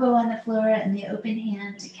elbow on the floor and the open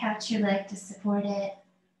hand to catch your leg to support it.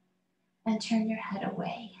 And turn your head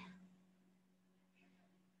away.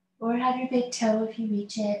 Or have your big toe if you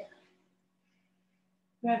reach it.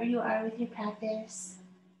 Wherever you are with your practice.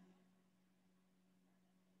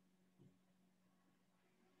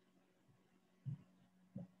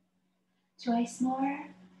 Twice more.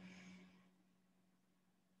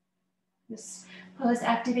 This pose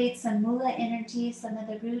activates some mula energy, some of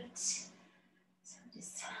the roots. So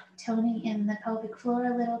just toning in the pelvic floor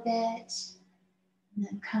a little bit. And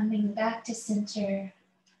then coming back to center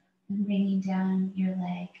and bringing down your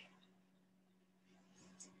leg.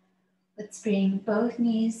 Let's bring both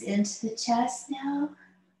knees into the chest now.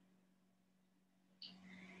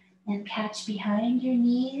 and catch behind your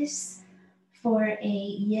knees for a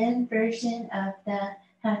yin version of the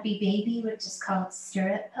happy baby, which is called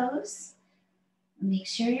stirrup pose. Make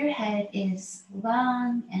sure your head is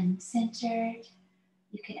long and centered.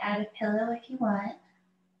 You can add a pillow if you want.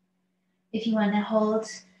 If you want to hold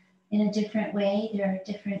in a different way, there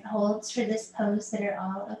are different holds for this pose that are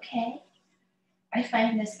all okay. I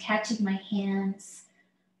find this catching my hands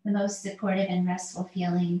the most supportive and restful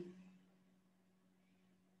feeling.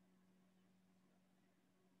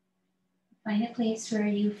 Find a place where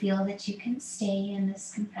you feel that you can stay in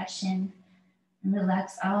this compression and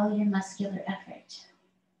relax all your muscular effort.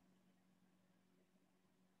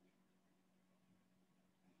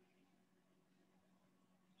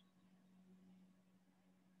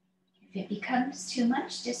 If it becomes too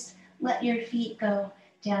much, just let your feet go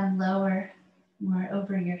down lower, more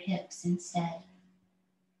over your hips instead.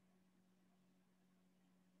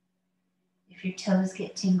 If your toes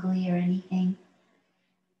get tingly or anything,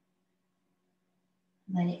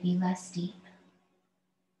 let it be less deep.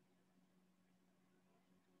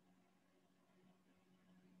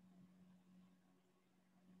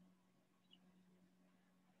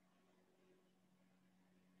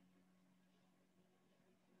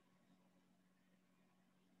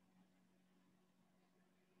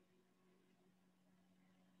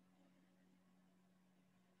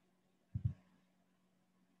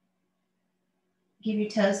 Give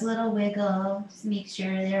your toes a little wiggle. Just make sure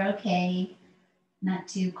they're okay, not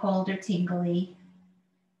too cold or tingly.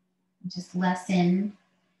 Just lessen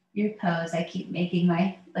your pose. I keep making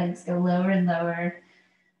my legs go lower and lower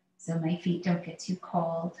so my feet don't get too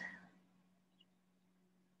cold.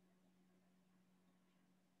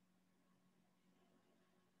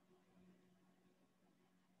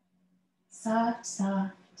 Soft,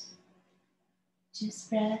 soft, just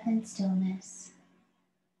breath and stillness.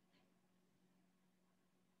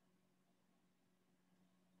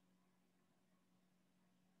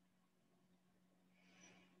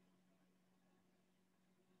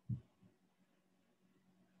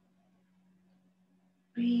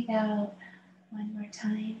 Breathe out one more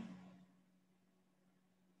time.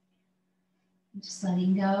 Just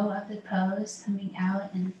letting go of the pose, coming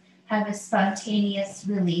out, and have a spontaneous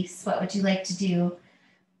release. What would you like to do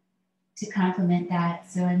to complement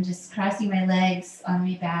that? So I'm just crossing my legs on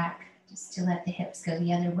my back just to let the hips go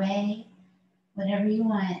the other way. Whatever you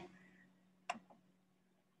want.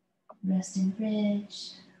 Rest and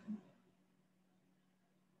bridge.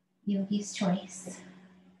 Yogi's choice.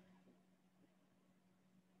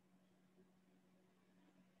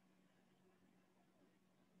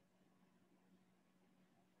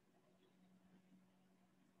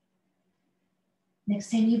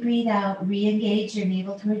 Next time you breathe out, re-engage your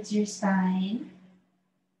navel towards your spine.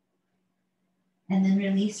 And then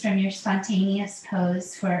release from your spontaneous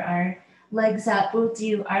pose for our legs up. We'll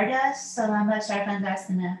do Ardha Salamba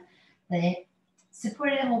Sarvangasana, the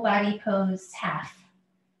supported whole body pose half.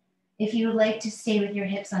 If you would like to stay with your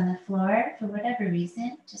hips on the floor for whatever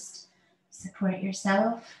reason, just support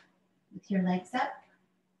yourself with your legs up.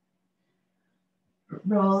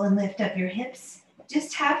 Roll and lift up your hips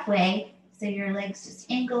just halfway, so your legs just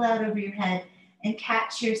angle out over your head, and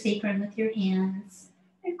catch your sacrum with your hands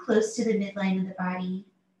and close to the midline of the body.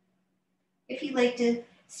 If you'd like to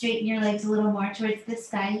straighten your legs a little more towards the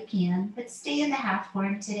sky, you can, but stay in the half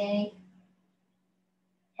form today.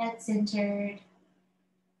 Head centered.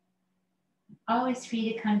 Always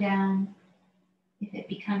free to come down if it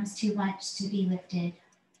becomes too much to be lifted.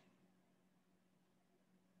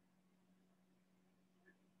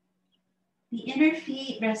 The inner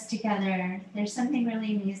feet rest together. There's something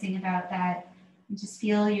really amazing about that. You just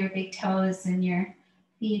feel your big toes and your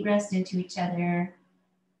feet rest into each other,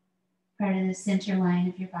 part of the center line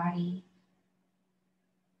of your body.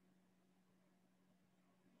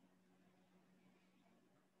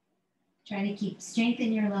 Try to keep strength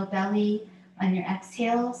in your low belly on your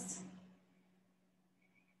exhales.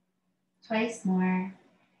 Twice more.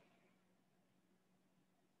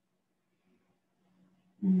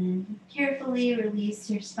 And then carefully release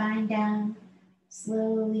your spine down.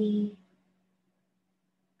 Slowly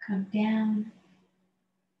come down.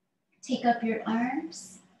 Take up your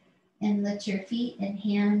arms and let your feet and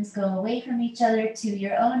hands go away from each other to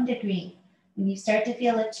your own degree. When you start to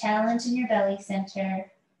feel a challenge in your belly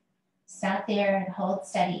center, stop there and hold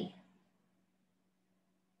steady.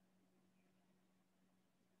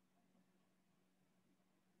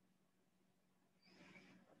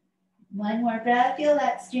 One more breath, feel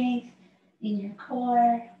that strength in your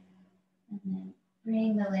core, and then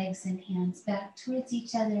bring the legs and hands back towards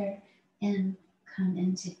each other and come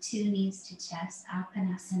into two knees to chest,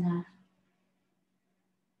 Apanasana.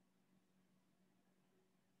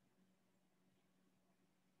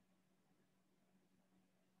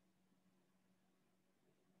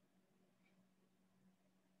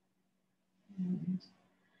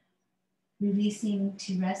 Releasing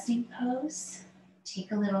to resting pose.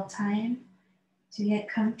 Take a little time to get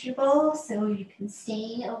comfortable so you can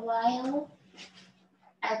stay a while.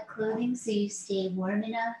 Add clothing so you stay warm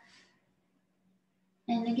enough.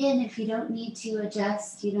 And again, if you don't need to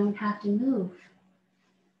adjust, you don't have to move.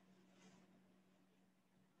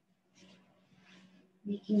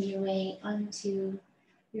 Making your way onto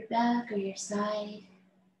your back or your side.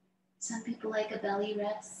 Some people like a belly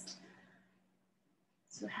rest.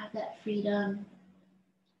 So have that freedom.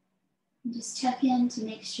 And just check in to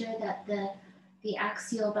make sure that the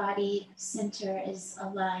axial body center is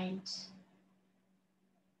aligned.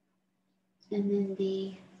 And then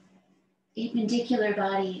the appendicular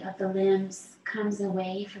body of the limbs comes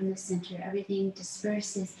away from the center. Everything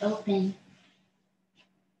disperses open.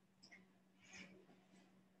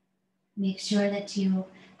 Make sure that you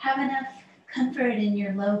have enough comfort in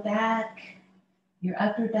your low back, your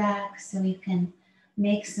upper back, so you can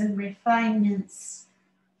make some refinements,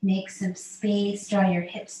 make some space, draw your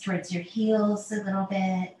hips towards your heels a little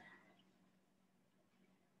bit.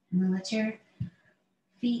 And then let your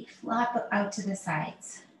feet flop out to the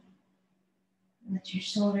sides. Let your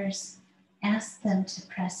shoulders, ask them to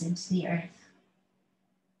press into the earth.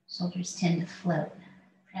 Shoulders tend to float.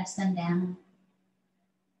 Press them down.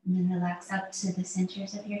 And then relax up to the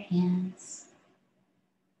centers of your hands.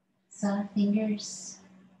 Soft fingers,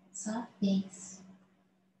 soft face.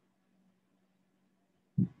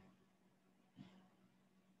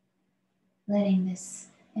 Letting this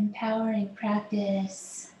empowering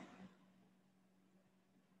practice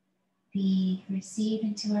be received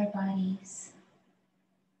into our bodies.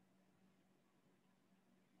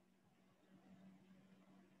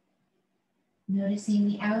 Noticing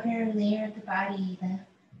the outer layer of the body,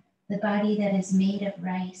 the body that is made of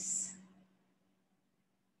rice.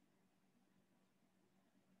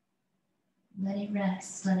 Let it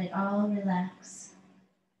rest, let it all relax.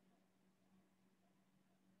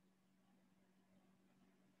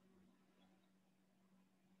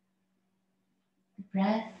 The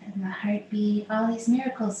breath and the heartbeat, all these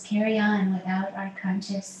miracles carry on without our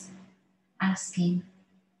conscious asking.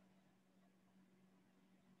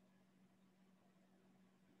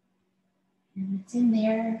 And it's in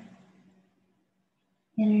their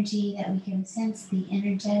energy that we can sense the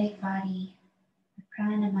energetic body, the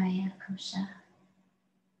Pranayama kosha,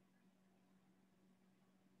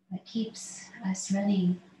 that keeps us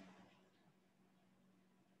running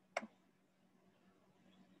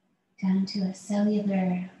down to a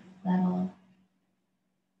cellular level.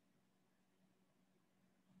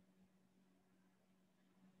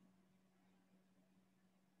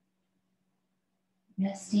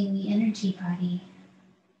 Resting the energy body.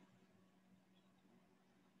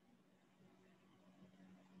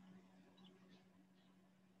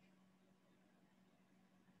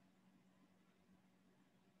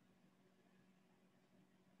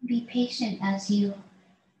 Be patient as you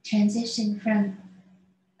transition from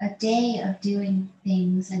a day of doing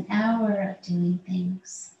things, an hour of doing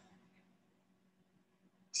things,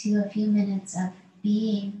 to a few minutes of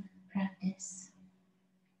being practice.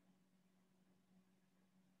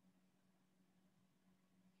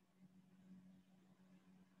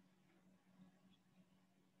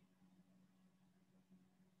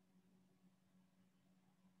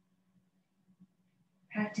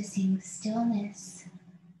 Practicing stillness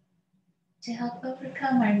to help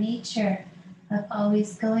overcome our nature of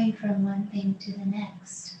always going from one thing to the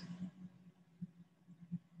next,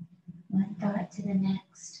 one thought to the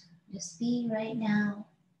next. Just be right now.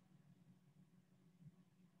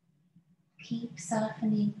 Keep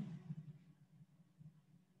softening.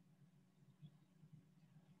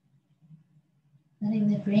 Letting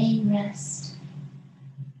the brain rest.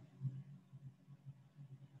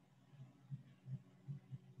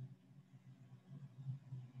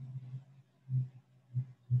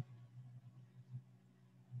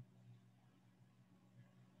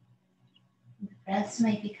 The breaths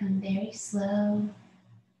might become very slow.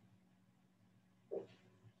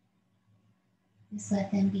 Just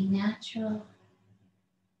let them be natural,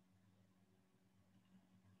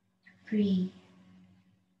 free.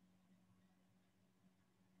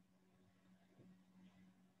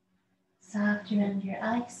 Soft around your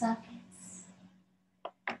eye sockets.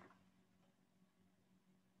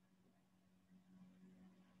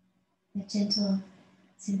 The gentle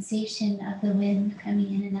sensation of the wind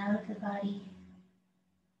coming in and out of the body.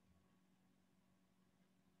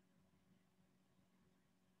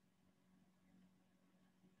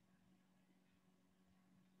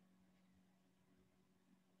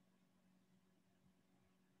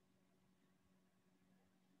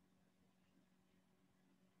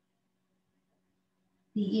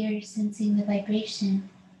 the ears sensing the vibration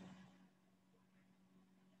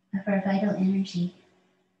of our vital energy.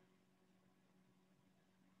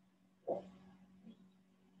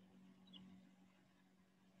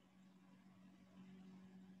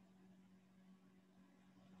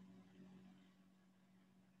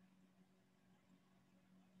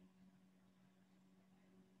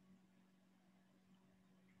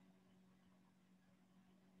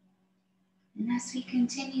 And as we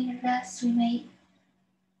continue to rest, we might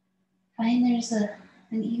find there's an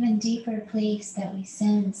even deeper place that we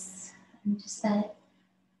sense, and just that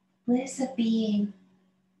bliss of being,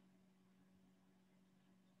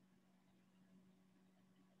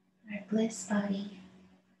 our bliss body.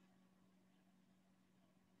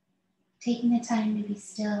 Taking the time to be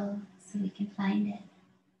still so we can find it.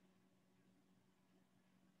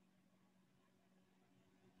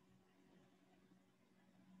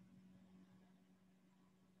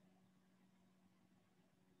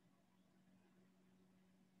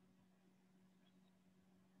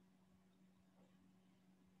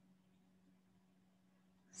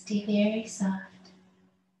 Stay very soft.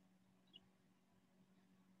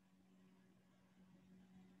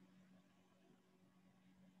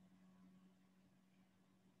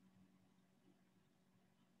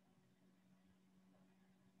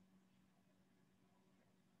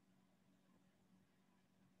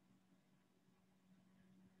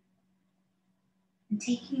 And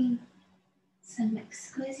taking some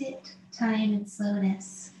exquisite time and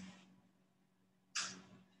slowness.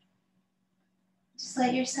 Just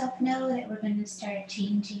let yourself know that we're going to start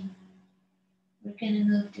changing. We're going to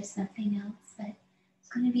move to something else, but it's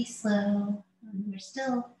going to be slow. And we're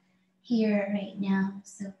still here right now,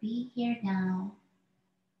 so be here now.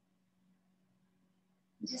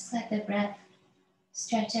 Just let the breath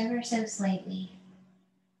stretch ever so slightly.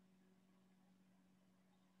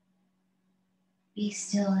 Be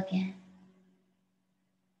still again.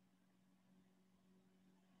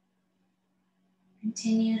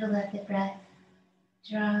 Continue to let the breath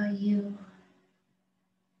draw you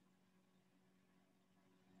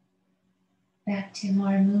back to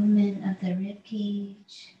more movement of the rib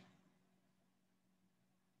cage.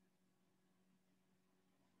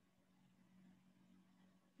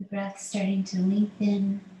 The breath starting to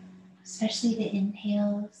lengthen, especially the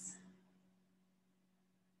inhales.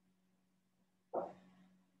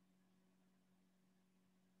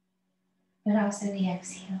 But also the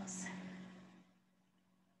exhales.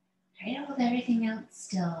 Try to hold everything else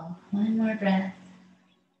still. One more breath.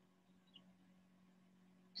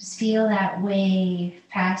 Just feel that wave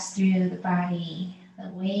pass through the body. The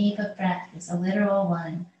wave of breath is a literal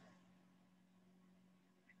one.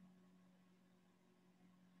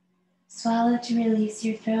 Swallow to release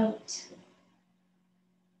your throat.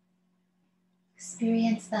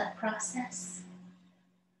 Experience that process.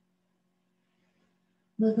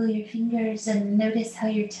 Wiggle your fingers and notice how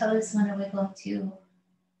your toes want to wiggle too.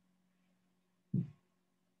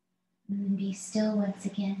 And then be still once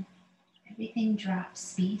again. Everything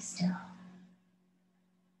drops, be still.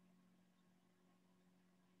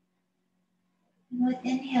 And with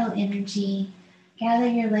inhale energy, gather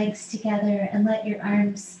your legs together and let your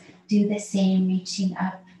arms do the same, reaching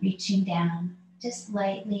up, reaching down. Just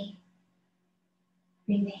lightly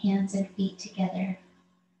bring the hands and feet together.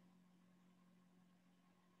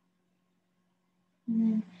 And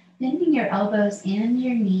then bending your elbows and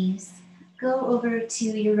your knees, go over to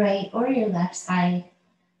your right or your left side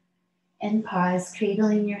and pause,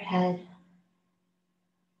 cradling your head.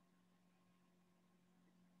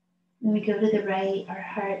 When we go to the right, our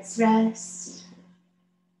hearts rest.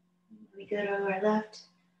 When we go to our left,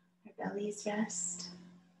 our bellies rest.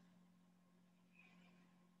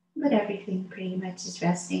 But everything pretty much is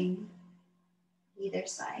resting either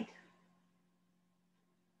side.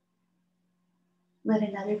 Let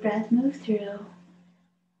another breath move through.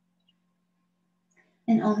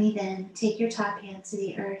 And only then take your top hands to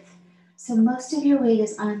the earth. So most of your weight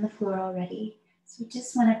is on the floor already. So we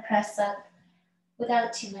just want to press up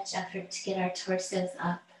without too much effort to get our torsos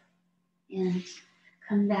up. And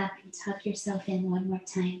come back and tuck yourself in one more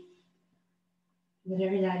time.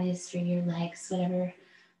 Whatever that is for your legs, whatever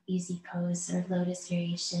easy pose or lotus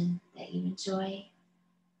variation that you enjoy.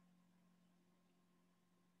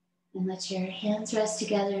 And let your hands rest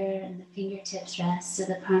together and the fingertips rest so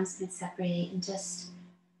the palms can separate, and just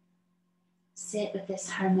sit with this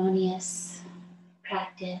harmonious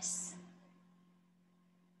practice.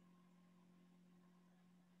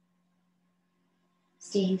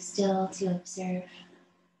 Staying still to observe.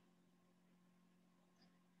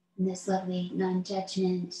 And this lovely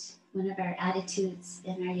non-judgment, one of our attitudes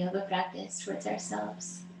in our yoga practice towards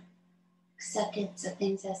ourselves. acceptance of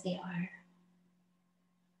things as they are.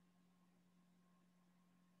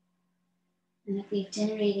 And if we've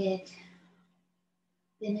generated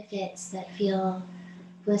benefits that feel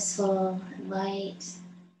blissful and light,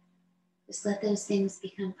 just let those things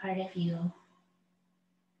become part of you.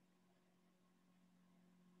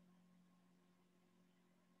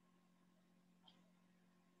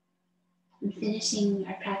 And finishing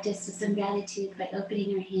our practice with some gratitude by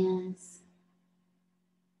opening our hands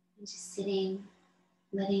and just sitting,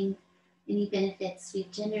 letting any benefits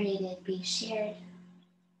we've generated be shared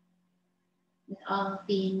with all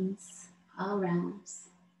beings, all realms.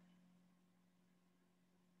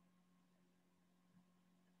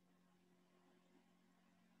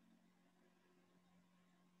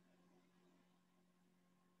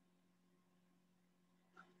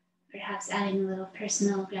 Perhaps adding a little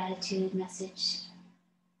personal gratitude message,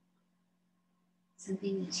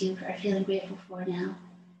 something that you are feeling grateful for now.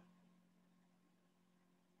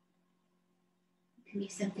 It can be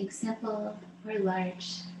something simple or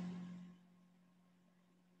large.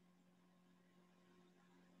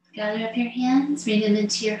 Gather up your hands, bring them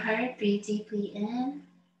into your heart, breathe deeply in.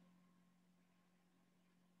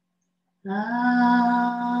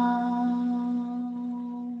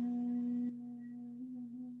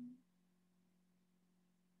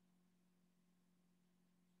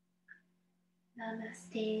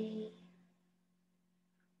 Namaste.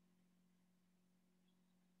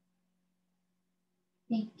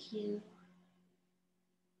 Thank you.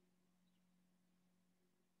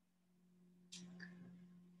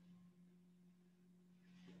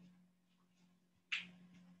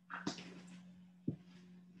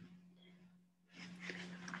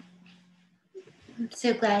 I'm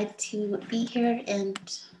so glad to be here and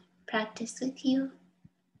practice with you.